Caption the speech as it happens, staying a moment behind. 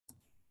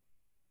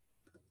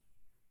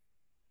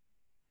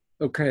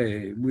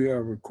Okay, we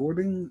are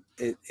recording.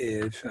 It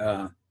is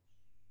 10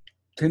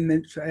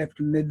 minutes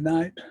after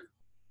midnight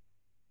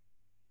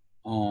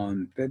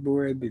on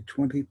February the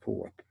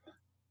 24th.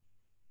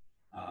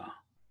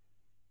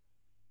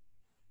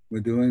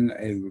 We're doing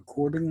a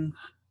recording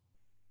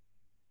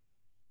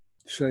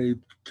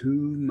saved to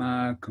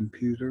my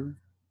computer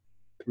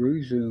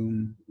through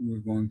Zoom. We're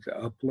going to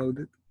upload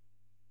it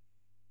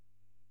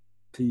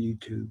to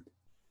YouTube.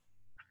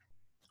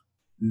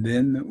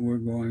 Then we're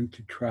going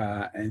to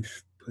try and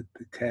put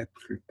the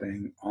capture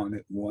thing on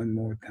it one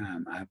more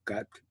time. I've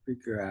got to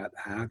figure out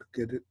how to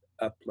get it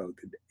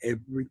uploaded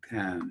every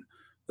time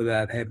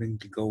without having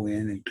to go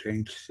in and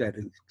change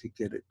settings to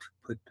get it to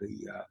put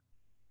the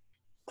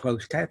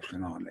closed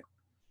caption on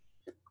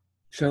it.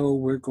 So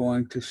we're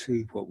going to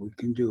see what we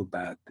can do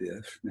about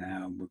this.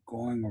 Now we're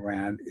going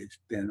around, it's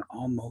been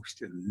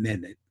almost a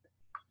minute.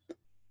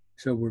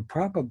 So we're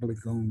probably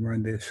going to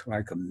run this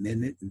like 1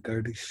 minute and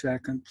 30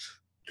 seconds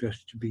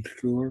just to be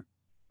sure.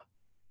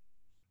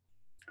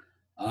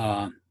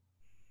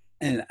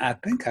 And I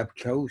think I've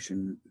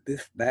chosen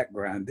this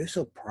background. This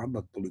will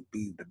probably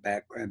be the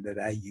background that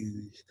I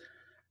use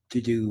to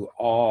do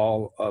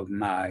all of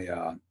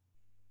my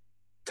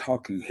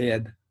talking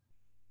head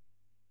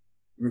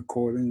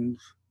recordings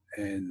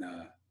and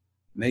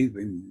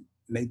maybe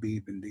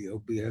even the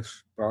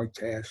OBS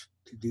broadcast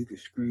to do the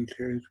screen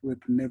shares with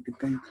and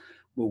everything.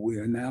 But we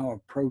are now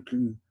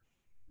approaching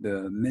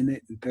the 1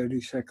 minute and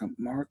 30 second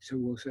mark, so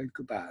we'll say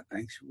goodbye.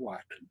 Thanks for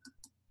watching.